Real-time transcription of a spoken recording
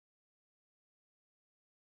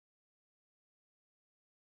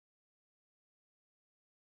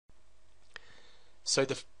So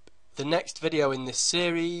the next video in this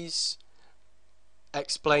series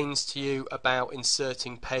explains to you about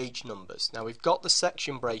inserting page numbers. Now we've got the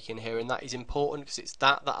section break in here, and that is important because it's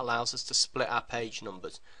that allows us to split our page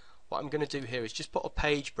numbers. What I'm going to do here is just put a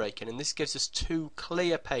page break in, and this gives us two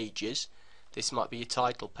clear pages. This might be your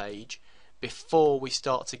title page before we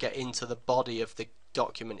start to get into the body of the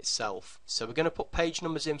document itself. So we're going to put page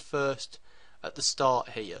numbers in first at the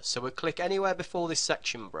start here. So we'll click anywhere before this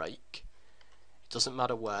section break, it doesn't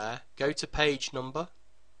matter where, go to page number,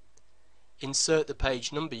 insert the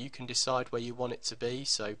page number. You can decide where you want it to be,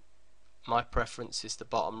 so my preference is the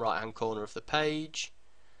bottom right hand corner of the page.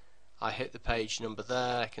 I hit the page number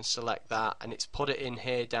there, I can select that, and it's put it in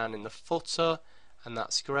here down in the footer, and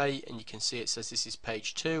that's great. And you can see it says this is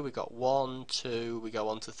page 2, we got 1, 2, we go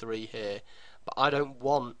on to 3 here, but I don't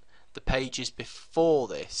want the pages before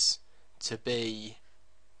this to be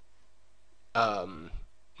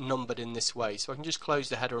numbered in this way, so I can just close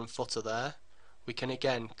the header and footer there. We can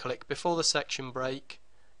again click before the section break,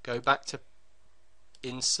 go back to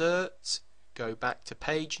insert, go back to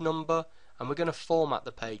page number, and we're going to format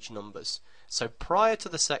the page numbers. So prior to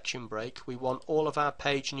the section break, we want all of our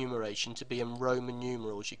page enumeration to be in Roman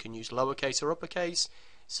numerals. You can use lowercase or uppercase,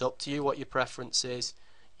 it's up to you what your preference is.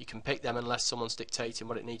 You can pick them unless someone's dictating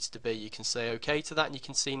what it needs to be. You can say OK to that, and you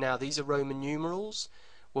can see now these are Roman numerals.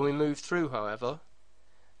 When we move through, however,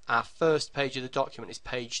 our first page of the document is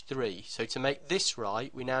page 3. So to make this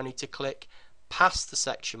right, we now need to click past the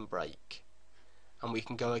section break, and we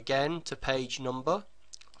can go again to page number,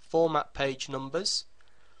 format page numbers,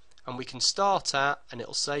 and we can start at, and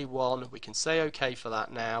it'll say 1. We can say OK for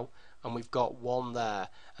that now, and we've got 1 there.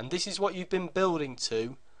 And this is what you've been building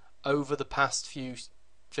to over the past few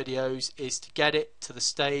videos, is to get it to the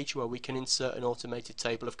stage where we can insert an automated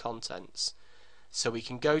table of contents. So we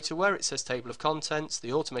can go to where it says table of contents,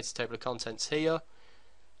 the automated table of contents here,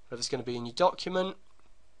 whatever's going to be in your document,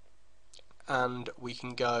 and we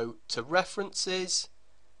can go to references,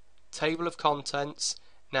 table of contents.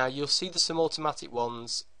 Now you'll see there's some automatic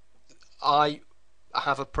ones. I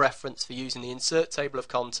have a preference for using the insert table of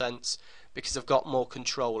contents because I've got more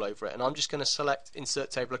control over it, and I'm just going to select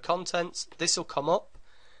insert table of contents. This will come up.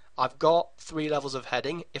 I've got 3 levels of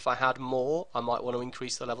heading. If I had more, I might want to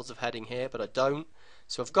increase the levels of heading here, but I don't.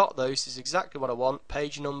 So I've got those. This is exactly what I want.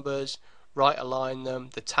 Page numbers, right align them.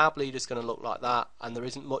 The tab leader is going to look like that, and there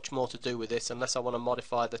isn't much more to do with this unless I want to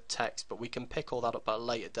modify the text, but we can pick all that up at a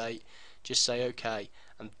later date. Just say OK,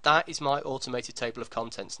 and that is my automated table of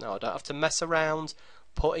contents. Now I don't have to mess around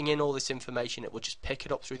putting in all this information. It will just pick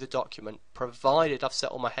it up through the document, provided I've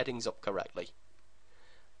set all my headings up correctly.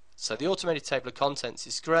 So the automated table of contents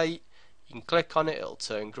is great. You can click on it, it'll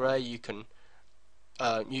turn grey. You can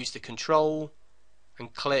use the control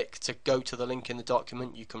and click to go to the link in the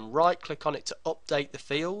document. You can right click on it to update the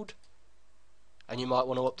field, and you might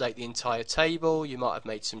want to update the entire table. You might have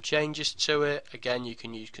made some changes to it. Again, you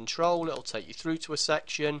can use control, it'll take you through to a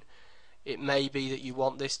section. It may be that you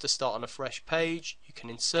want this to start on a fresh page. You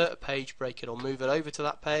can insert a page break, it'll move it over to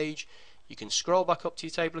that page. You can scroll back up to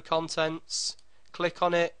your table of contents, click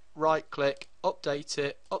on it, right click, update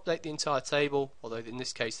it, update the entire table, although in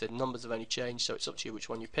this case the numbers have only changed, so it's up to you which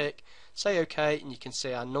one you pick. Say OK, and you can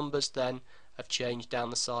see our numbers then have changed down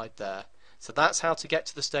the side there. So that's how to get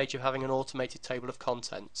to the stage of having an automated table of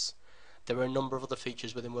contents. There are a number of other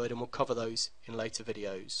features within Word, and we'll cover those in later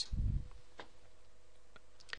videos.